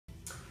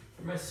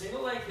For my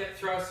single leg hip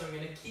thrust, I'm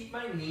going to keep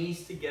my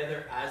knees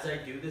together as I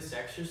do this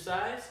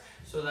exercise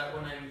so that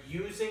when I'm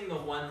using the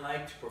one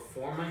leg to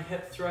perform my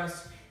hip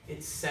thrust,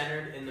 it's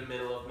centered in the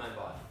middle of my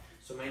body.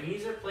 So my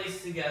knees are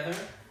placed together.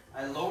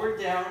 I lower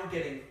down,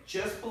 getting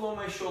just below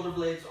my shoulder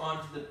blades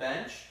onto the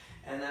bench,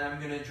 and then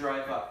I'm going to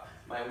drive up.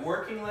 My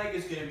working leg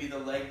is going to be the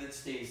leg that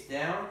stays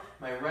down.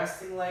 My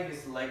resting leg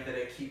is the leg that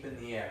I keep in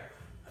the air.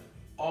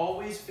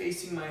 Always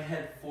facing my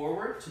head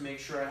forward to make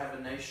sure I have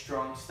a nice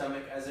strong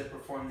stomach as I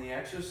perform the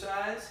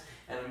exercise,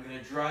 and I'm going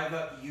to drive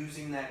up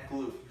using that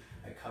glute.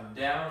 I come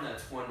down,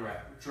 that's 1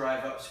 rep.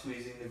 Drive up,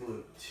 squeezing the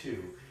glute.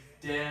 2.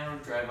 Down,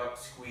 drive up,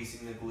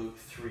 squeezing the glute.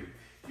 3.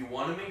 You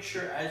want to make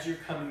sure as you're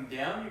coming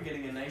down, you're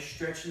getting a nice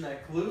stretch in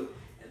that glute,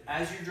 and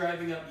as you're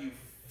driving up, you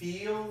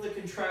feel the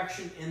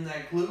contraction in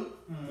that glute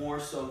more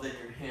so than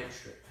your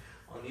hamstring.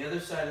 On the other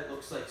side, it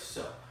looks like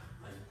so.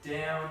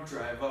 Down,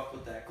 drive up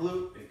with that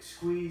glute, big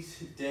squeeze,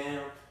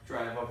 down,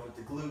 drive up with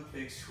the glute,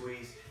 big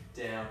squeeze,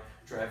 down,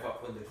 drive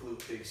up with the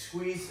glute, big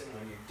squeeze, and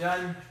when you're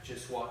done,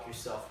 just walk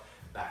yourself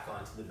back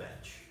onto the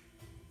bench.